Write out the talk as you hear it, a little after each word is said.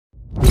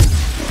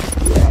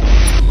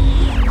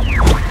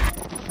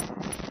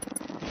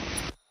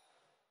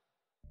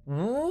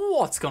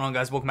What's going on,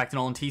 guys? Welcome back to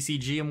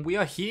NolanTCG, and we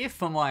are here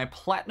for my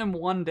Platinum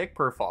 1 deck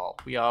profile.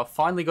 We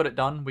finally got it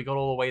done. We got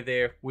all the way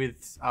there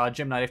with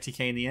Gem Knight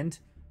FTK in the end.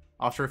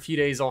 After a few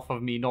days off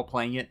of me not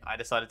playing it, I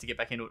decided to get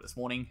back into it this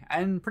morning,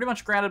 and pretty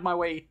much grounded my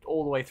way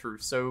all the way through.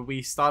 So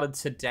we started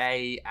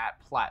today at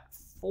Plat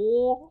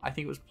 4, I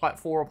think it was Plat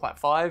 4 or Plat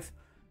 5.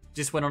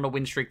 Just went on a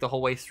win streak the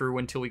whole way through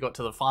until we got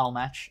to the final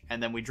match,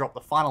 and then we dropped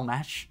the final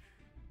match,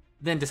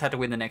 then just had to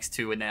win the next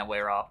two, and now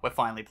we're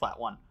finally Plat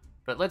 1.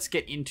 But let's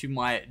get into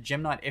my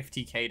Gem Knight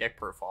FTK deck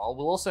profile.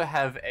 We'll also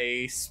have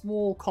a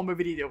small combo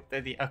video at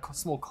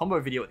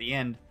the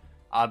end,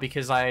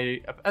 because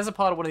as a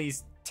part of one of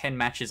these 10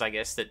 matches, I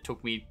guess, that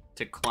took me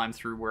to climb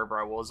through wherever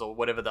I was, or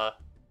whatever the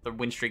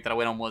win streak that I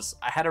went on was,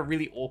 I had a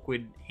really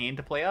awkward hand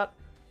to play out,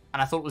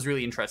 and I thought it was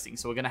really interesting.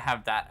 So we're going to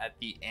have that at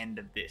the end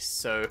of this.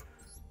 So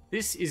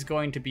this is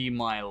going to be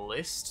my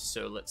list.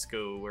 So let's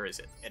go, where is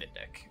it? Edit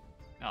deck.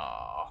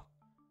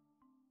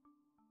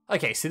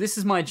 Okay, so this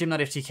is my Gem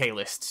Knight FTK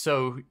list.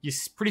 So, your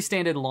pretty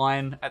standard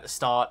line at the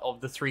start of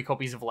the 3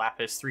 copies of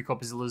Lapis, 3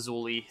 copies of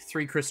Lazuli,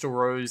 3 Crystal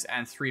Rose,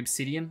 and 3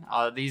 Obsidian.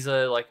 These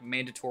are like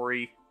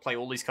mandatory, play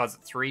all these cards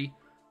at 3.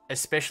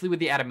 Especially with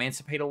the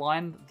Adamancipator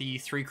line, the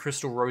 3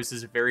 Crystal Rose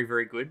is very,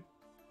 very good.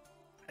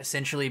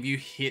 Essentially, if you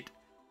hit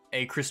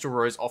a Crystal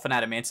Rose off an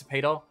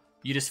Adamancipator,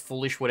 you just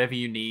foolish whatever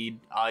you need.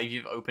 If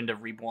you've opened a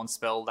Reborn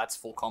spell, that's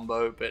full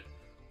combo, but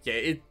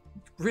yeah,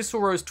 Crystal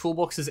Rose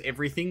toolboxes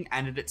everything,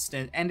 and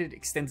it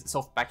extends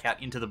itself back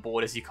out into the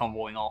board as you're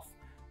comboing off.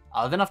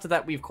 Then after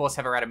that, we of course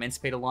have our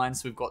Adamancipator line,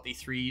 so we've got the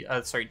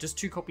just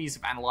 2 copies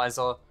of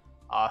Analyzer,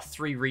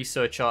 3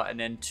 Researcher, and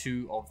then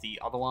 2 of the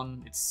other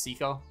one. It's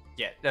Seeker.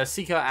 Yeah,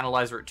 Seeker,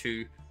 Analyzer at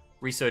 2,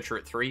 Researcher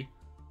at 3.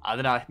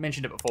 Then I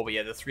mentioned it before, but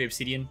yeah, the 3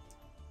 Obsidian.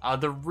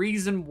 The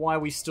reason why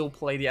we still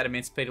play the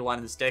Adamancipator line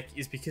in this deck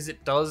is because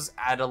it does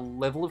add a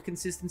level of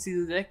consistency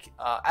to the deck.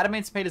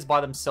 Adamancipators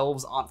by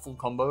themselves aren't full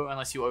combo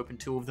unless you open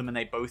 2 of them and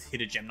they both hit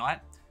a Gem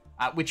Knight,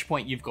 at which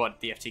point you've got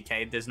the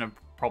FTK. There's no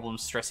problem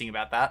stressing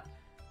about that.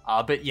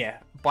 But yeah,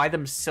 by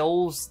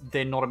themselves,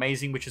 they're not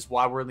amazing, which is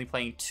why we're only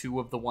playing 2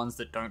 of the ones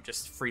that don't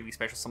just freely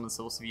special summon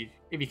themselves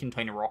if you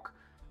contain a rock.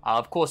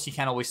 Of course, you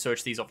can always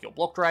search these off your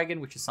Block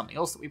Dragon, which is something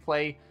else that we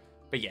play.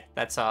 But yeah,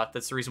 that's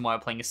the reason why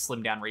we're playing a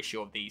slimmed down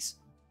ratio of these.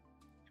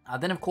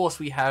 Then, of course,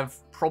 we have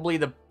probably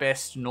the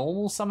best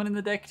normal summon in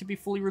the deck to be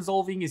fully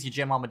resolving is your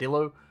Gem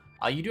Armadillo.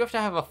 You do have to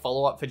have a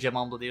follow-up for Gem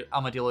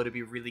Armadillo to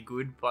be really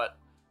good, but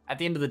at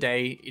the end of the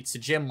day, it's a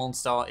gem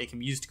monster. It can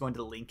be used to go into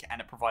the link, and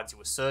it provides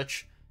you a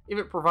search. If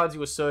it provides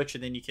you a search,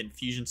 and then you can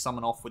fusion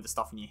summon off with the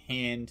stuff in your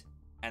hand,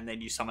 and then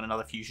you summon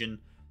another fusion,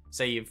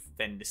 say you've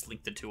then just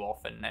linked the 2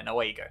 off, and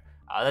away you go.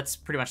 That's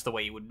pretty much the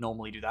way you would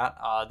normally do that.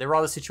 There are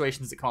other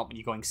situations that come up when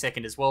you're going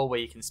second as well, where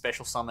you can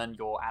special summon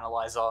your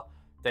Analyzer,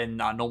 then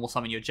normal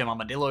summon your Gem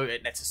Armadillo,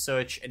 it nets a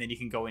search, and then you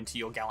can go into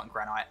your Gallant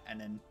Granite,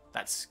 and then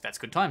that's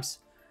good times.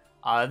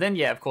 Then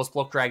yeah, of course,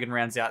 Block Dragon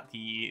rounds out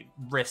the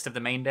rest of the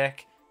main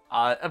deck.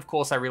 Of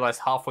course, I realized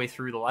halfway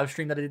through the live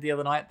stream that I did the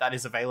other night, that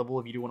is available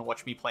if you do want to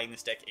watch me playing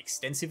this deck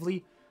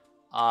extensively.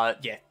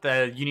 Yeah,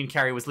 the Union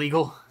Carrier was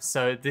legal,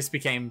 so this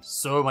became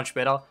so much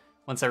better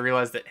once I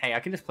realized that, hey, I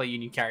can just play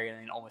Union Carrier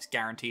and almost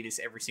guarantee this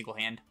every single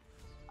hand.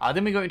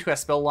 Then we go into our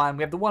spell line.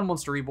 We have the 1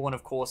 Monster Reborn,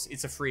 of course.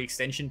 It's a free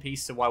extension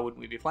piece, so why wouldn't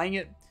we be playing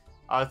it?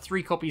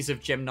 3 copies of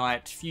Gem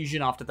Knight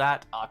Fusion after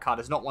that. Card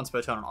is not once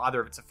per turn on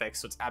either of its effects,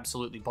 so it's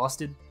absolutely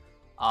busted.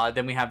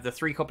 Then we have the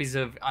 3 copies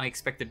of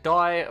Unexpected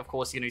Die. Of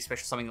course, you're going to be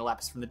special summoning the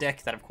Lapis from the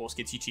deck. That, of course,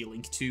 gets you to your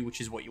Link 2,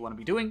 which is what you want to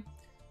be doing.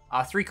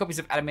 3 copies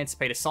of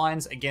Adamancipator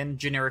Signs. Again,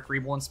 generic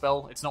Reborn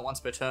spell. It's not once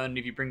per turn.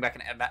 If you bring back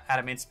an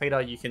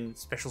Adamancipator, you can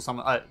special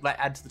summon,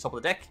 add to the top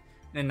of the deck.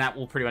 Then that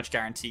will pretty much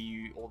guarantee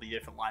you all the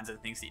different lines of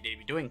things that you need to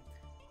be doing.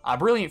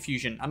 Brilliant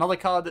Fusion, another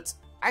card that's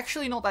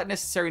actually not that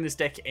necessary in this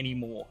deck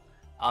anymore.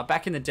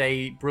 Back in the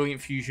day,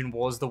 Brilliant Fusion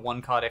was the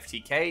 1-card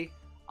FTK.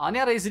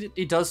 Nowadays,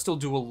 it does still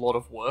do a lot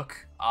of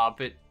work,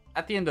 but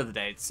at the end of the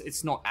day,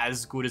 it's not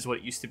as good as what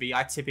it used to be.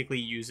 I typically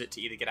use it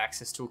to either get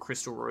access to a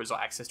Crystal Rose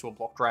or access to a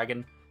Block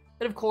Dragon.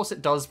 But of course,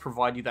 it does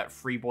provide you that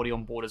free body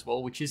on board as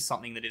well, which is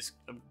something that is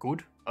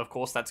good. Of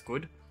course, that's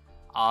good.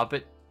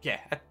 But yeah,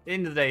 at the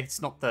end of the day,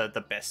 it's not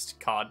the best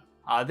card.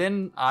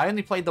 Then I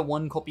only played the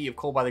 1 copy of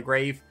Call by the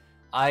Grave.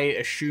 I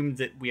assumed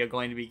that we are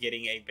going to be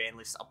getting a ban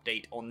list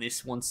update on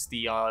this once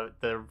the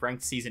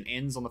ranked season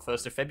ends on the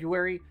 1st of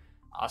February.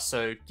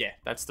 So yeah,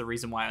 that's the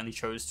reason why I only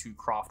chose to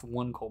craft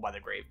 1 Call by the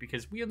Grave,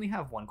 because we only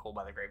have 1 Call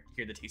by the Grave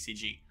here at the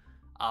TCG.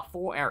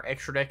 For our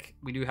extra deck,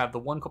 we do have the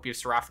 1 copy of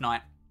Seraph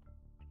Knight.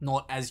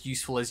 Not as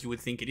useful as you would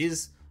think it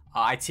is.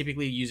 I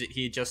typically use it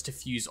here just to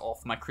fuse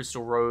off my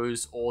Crystal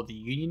Rose or the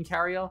Union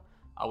Carrier,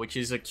 which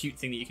is a cute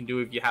thing that you can do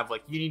if you have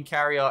like Union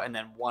Carrier and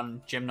then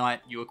 1 Gem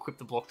Knight. You equip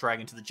the Block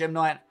Dragon to the Gem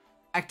Knight,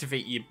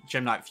 activate your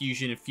Gem Knight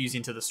Fusion and fuse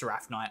into the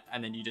Seraph Knight,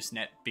 and then you just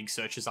net big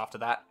searches after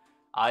that.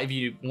 If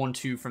you want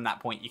to, from that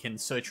point, you can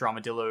search your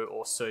Armadillo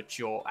or search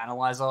your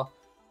Analyzer,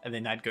 and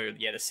then I'd go,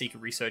 yeah, the Seeker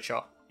Researcher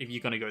if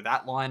you're going to go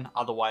that line.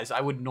 Otherwise, I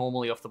would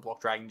normally off the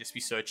Block Dragon just be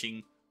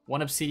searching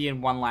 1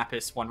 Obsidian, 1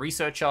 Lapis, 1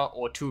 Researcher,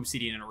 or 2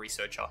 Obsidian and a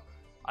Researcher.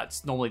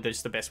 It's normally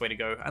just the best way to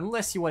go,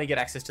 unless you want to get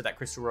access to that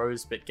Crystal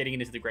Rose, but getting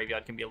it into the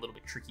graveyard can be a little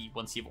bit tricky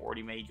once you've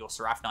already made your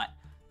Seraph Knight.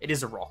 It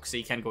is a rock, so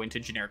you can go into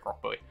generic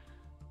Rock Boy.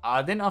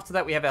 Then after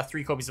that, we have our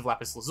 3 copies of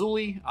Lapis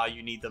Lazuli.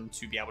 You need them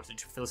to be able to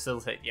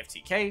facilitate the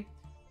FTK.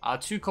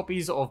 2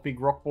 copies of Big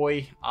Rock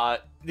Boy.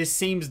 This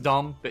seems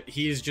dumb, but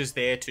he is just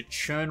there to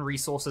churn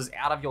resources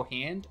out of your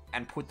hand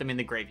and put them in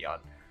the graveyard.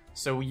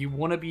 So you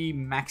want to be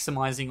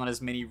maximizing on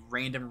as many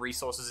random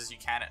resources as you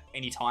can at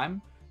any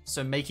time.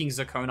 So making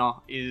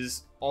Zakona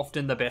is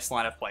often the best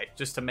line of play.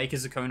 Just to make a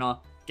Zakona,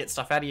 get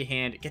stuff out of your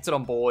hand, it gets it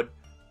on board.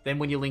 Then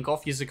when you link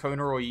off your Zakona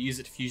or you use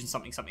it to fusion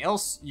something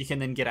else, you can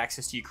then get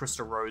access to your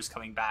Crystal Rose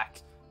coming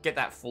back, get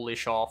that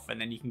Foolish off,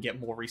 and then you can get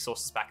more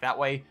resources back that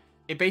way.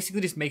 It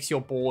basically just makes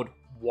your board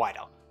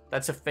wider.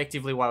 That's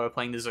effectively why we're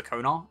playing the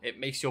Zakona. It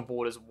makes your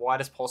board as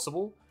wide as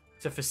possible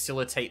to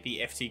facilitate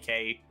the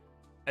FTK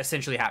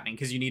essentially happening,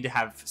 because you need to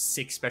have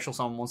 6 special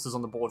summon monsters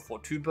on the board for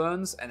 2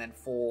 burns, and then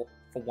 4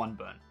 for 1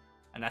 burn.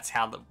 And that's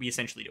how we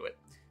essentially do it.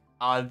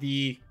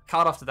 The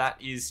card after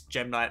that is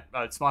Gem Knight.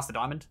 It's Master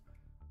Diamond.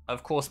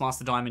 Of course,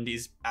 Master Diamond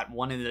is at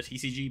 1 in the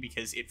TCG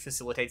because it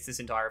facilitates this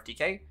entire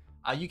FTK.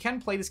 You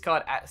can play this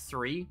card at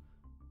 3.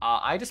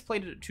 I just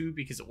played it at 2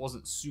 because it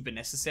wasn't super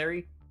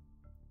necessary.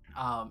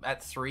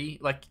 At 3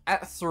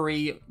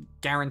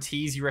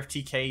 guarantees your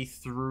FTK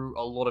through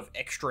a lot of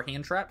extra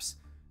hand traps.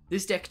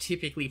 This deck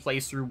typically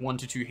plays through 1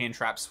 to 2 hand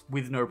traps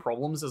with no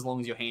problems, as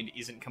long as your hand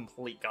isn't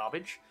complete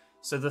garbage.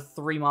 So the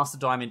 3 Master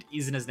Diamond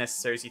isn't as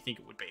necessary as you think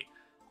it would be.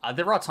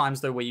 There are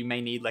times, though, where you may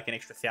need like an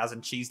extra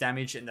 1000 cheese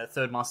damage, and the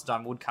 3rd Master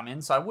Diamond would come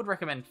in, so I would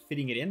recommend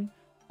fitting it in.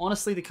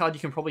 Honestly, the card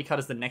you can probably cut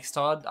as the next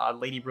card,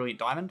 Lady Brilliant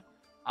Diamond.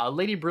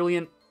 Lady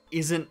Brilliant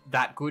isn't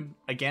that good,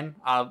 again.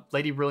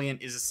 Lady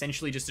Brilliant is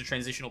essentially just a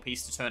transitional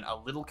piece to turn a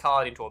little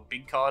card into a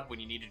big card when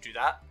you need to do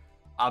that.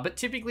 But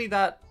typically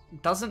that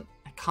doesn't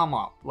come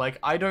up. Like,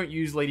 I don't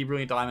use Lady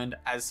Brilliant Diamond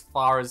as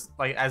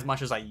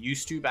much as I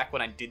used to back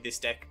when I did this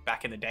deck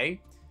back in the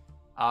day.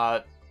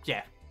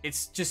 Yeah,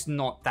 it's just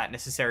not that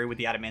necessary with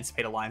the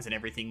Adamantipator lines and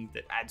everything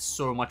that adds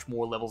so much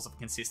more levels of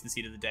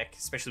consistency to the deck,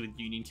 especially with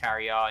Union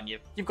Carrier, and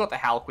you've got the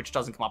Hulk, which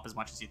doesn't come up as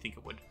much as you think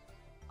it would.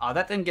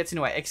 That then gets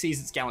into our Xyz,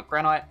 it's Gallant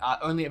Granite.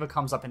 Only ever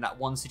comes up in that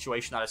one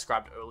situation I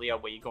described earlier,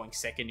 where you're going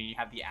second and you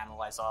have the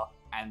Analyzer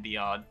and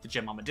the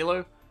Gem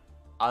Armadillo.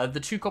 The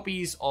 2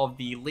 copies of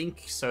the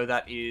Link, so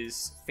that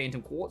is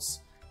Phantom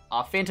Quartz.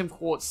 Phantom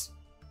Quartz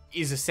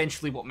is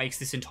essentially what makes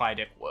this entire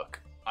deck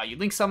work. You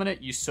Link summon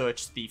it, you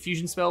search the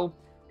Fusion spell.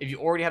 If you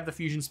already have the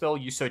Fusion spell,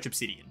 you search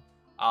Obsidian.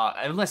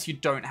 Unless you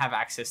don't have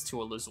access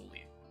to a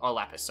Lazuli, or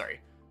Lapis,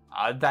 sorry.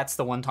 That's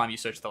the one time you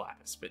search the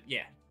Lapis. But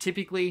yeah,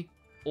 typically,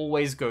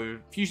 always go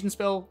Fusion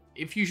spell.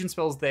 If Fusion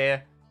spell's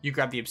there, you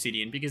grab the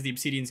Obsidian, because the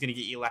Obsidian's going to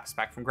get your Lapis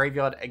back from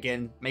graveyard.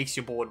 Again, makes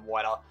your board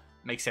wider,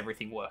 makes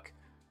everything work.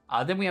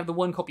 Then we have the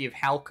 1 copy of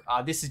Hulk.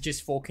 This is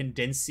just for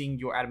condensing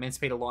your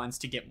Adamantipator lines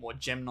to get more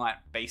Gem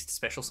Knight-based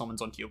special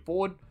summons onto your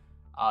board.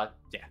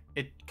 Yeah,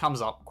 it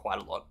comes up quite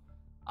a lot.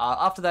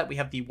 After that, we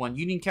have the 1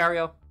 Union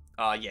Carrier.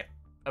 Yeah,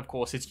 of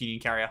course, it's Union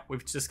Carrier.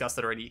 We've discussed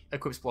it already.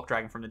 Equips Block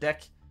Dragon from the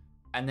deck.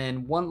 And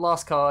then one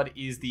last card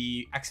is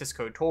the Access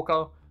Code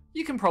Talker.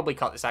 You can probably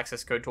cut this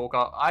Access Code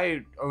Talker.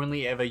 I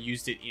only ever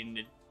used it in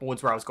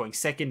boards where I was going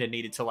second and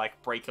needed to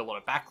like break a lot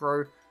of back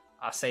row.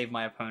 Save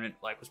my opponent,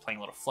 was playing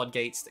a lot of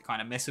Floodgates that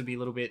kind of mess with me a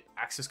little bit.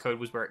 Access Code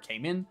was where it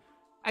came in.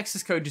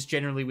 Access Code just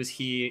generally was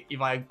here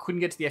if I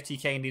couldn't get to the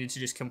FTK and needed to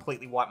just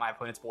completely wipe my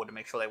opponent's board to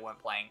make sure they weren't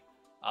playing.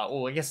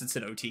 Or I guess it's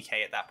an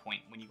OTK at that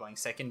point when you're going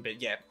second,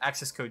 but yeah,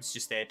 Access Code's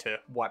just there to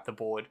wipe the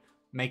board,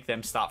 make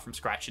them start from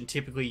scratch, and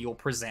typically you'll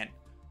present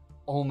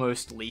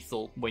almost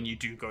lethal when you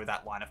do go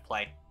that line of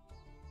play.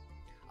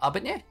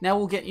 But yeah, now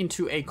we'll get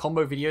into a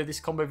combo video.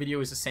 This combo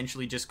video is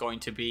essentially just going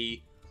to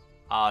be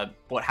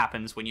what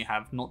happens when you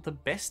have not the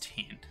best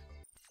hand.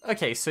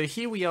 Okay, so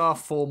here we are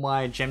for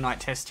my Gem Knight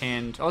test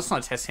hand. Oh, it's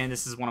not a test hand,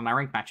 this is one of my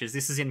ranked matches.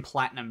 This is in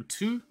Platinum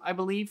 2, I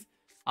believe.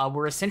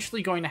 We're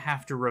essentially going to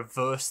have to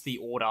reverse the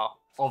order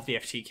of the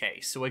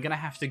FTK. So we're going to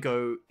have to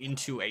go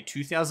into a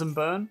 2000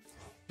 burn,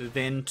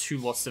 then 2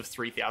 lots of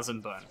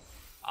 3000 burn.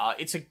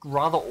 It's a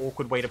rather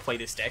awkward way to play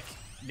this deck.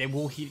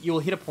 You'll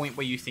hit a point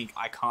where you think,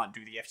 I can't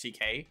do the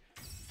FTK,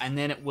 and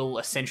then it will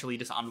essentially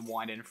just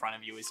unwind in front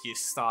of you as you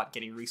start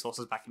getting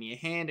resources back in your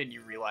hand and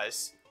you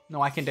realize,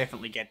 no, I can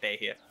definitely get there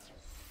here.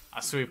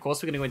 So of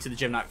course we're going to go into the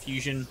Gem Knight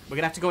Fusion. We're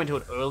going to have to go into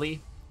it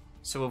early.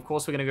 So of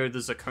course we're going to go to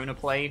the Zakona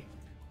play.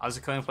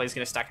 Zakona play is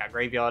going to stack our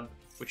graveyard,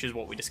 which is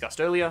what we discussed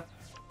earlier.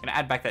 Going to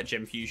add back that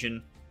Gem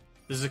Fusion.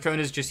 The Zakona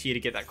is just here to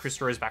get that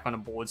Crystal Rose back on the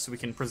board so we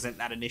can present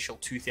that initial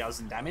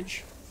 2000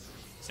 damage.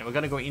 So we're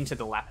going to go into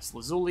the Lapis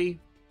Lazuli.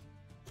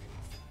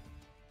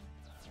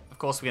 Of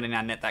course, we're going to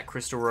now net that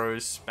Crystal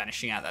Rose,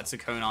 banishing out that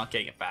Zakona,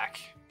 getting it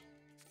back.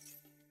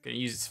 Going to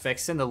use its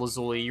effects, send the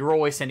Lazuli. You're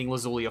always sending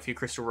Lazuli off your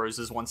Crystal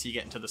Roses once you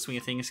get into the swing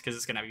of things, because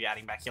it's going to be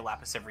adding back your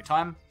Lapis every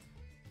time.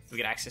 We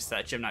get access to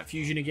that Gem Knight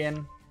Fusion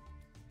again.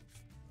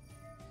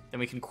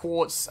 Then we can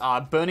Quartz.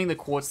 Burning the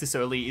Quartz this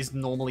early is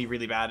normally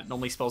really bad. It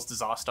normally spells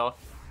Disaster.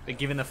 but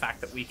given the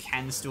fact that we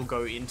can still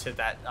go into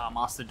that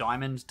Master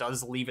Diamond,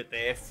 does leave it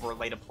there for a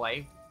later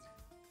play.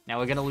 Now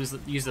we're going to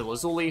use the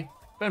Lazuli,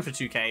 burn for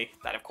 2k,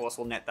 that of course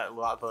will net that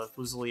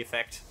Lazuli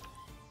effect.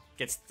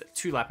 Gets the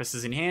 2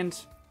 Lapises in hand.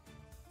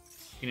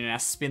 You can now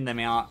spin them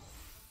out.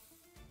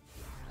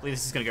 I believe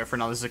this is going to go for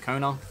another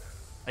Zirconia.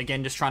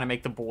 Again, just trying to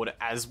make the board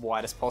as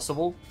wide as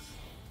possible,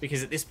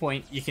 because at this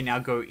point you can now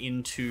go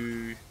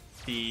into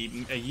the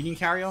Union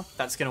Carrier.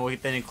 That's going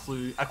to then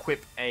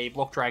equip a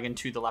Block Dragon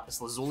to the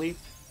Lapis Lazuli,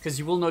 because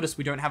you will notice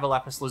we don't have a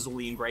Lapis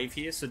Lazuli in grave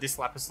here, so this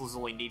Lapis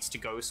Lazuli needs to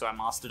go so our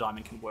Master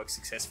Diamond can work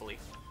successfully.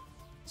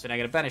 So now I'm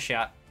going to banish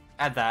out,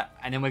 add that,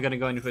 and then we're going to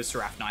go into a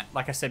Seraph Knight.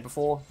 Like I said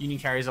before, Union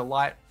Carriers are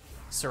light,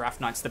 Seraph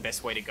Knight's the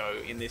best way to go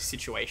in these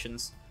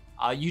situations.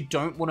 You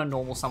don't want to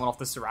normal summon off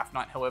the Seraph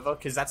Knight, however,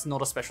 because that's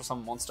not a special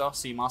summon monster,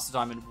 so your Master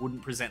Diamond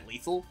wouldn't present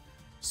lethal.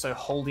 So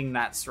holding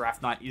that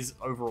Seraph Knight is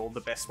overall the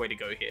best way to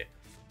go here.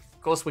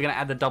 Of course, we're going to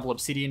add the double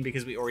Obsidian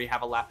because we already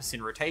have a Lapis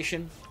in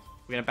rotation.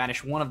 We're going to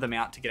banish one of them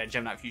out to get our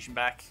Gemini Fusion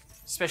back.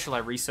 Special Eye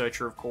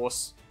Researcher, of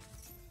course.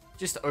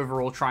 Just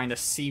overall trying to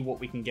see what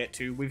we can get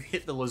to. We've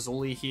hit the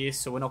Lazuli here,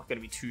 so we're not going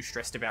to be too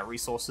stressed about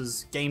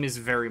resources. Game is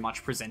very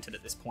much presented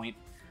at this point.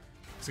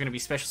 It's going to be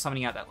special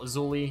summoning out that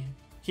Lazuli,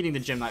 hitting the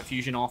Gemini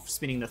Fusion off,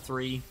 spinning the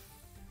 3.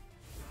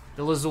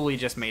 The Lazuli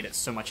just made it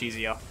so much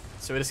easier.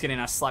 So we're just going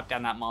to slap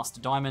down that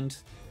Master Diamond.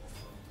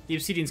 The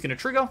Obsidian's going to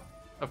trigger.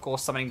 Of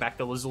course, summoning back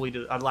the Lazuli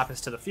to Lapis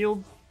to the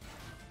field.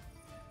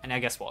 And now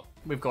guess what?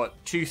 We've got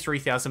 2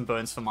 3000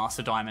 burns for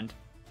Master Diamond.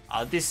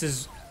 This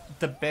is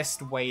the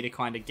best way to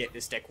kind of get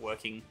this deck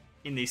working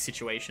in these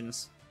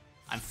situations.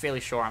 I'm fairly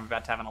sure I'm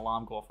about to have an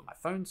alarm go off on my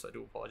phone, so I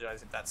do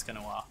apologize if that's going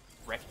to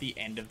wreck the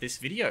end of this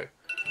video.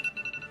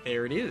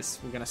 There it is.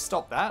 We're going to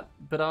stop that.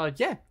 But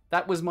yeah,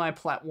 that was my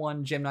Plat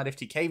 1 Gem Knight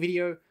FTK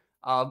video.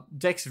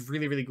 Deck's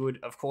really, really good.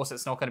 Of course,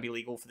 it's not going to be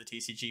legal for the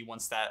TCG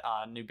once that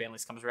new ban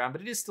list comes around,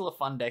 but it is still a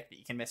fun deck that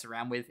you can mess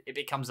around with. It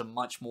becomes a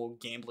much more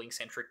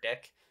gambling-centric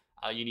deck.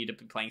 You need to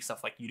be playing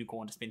stuff like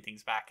Unicorn to spin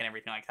things back and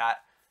everything like that.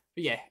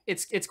 But yeah,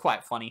 it's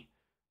quite funny.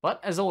 But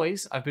as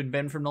always, I've been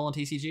Ben from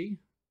NolanTCG,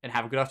 and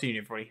have a good afternoon,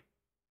 everybody.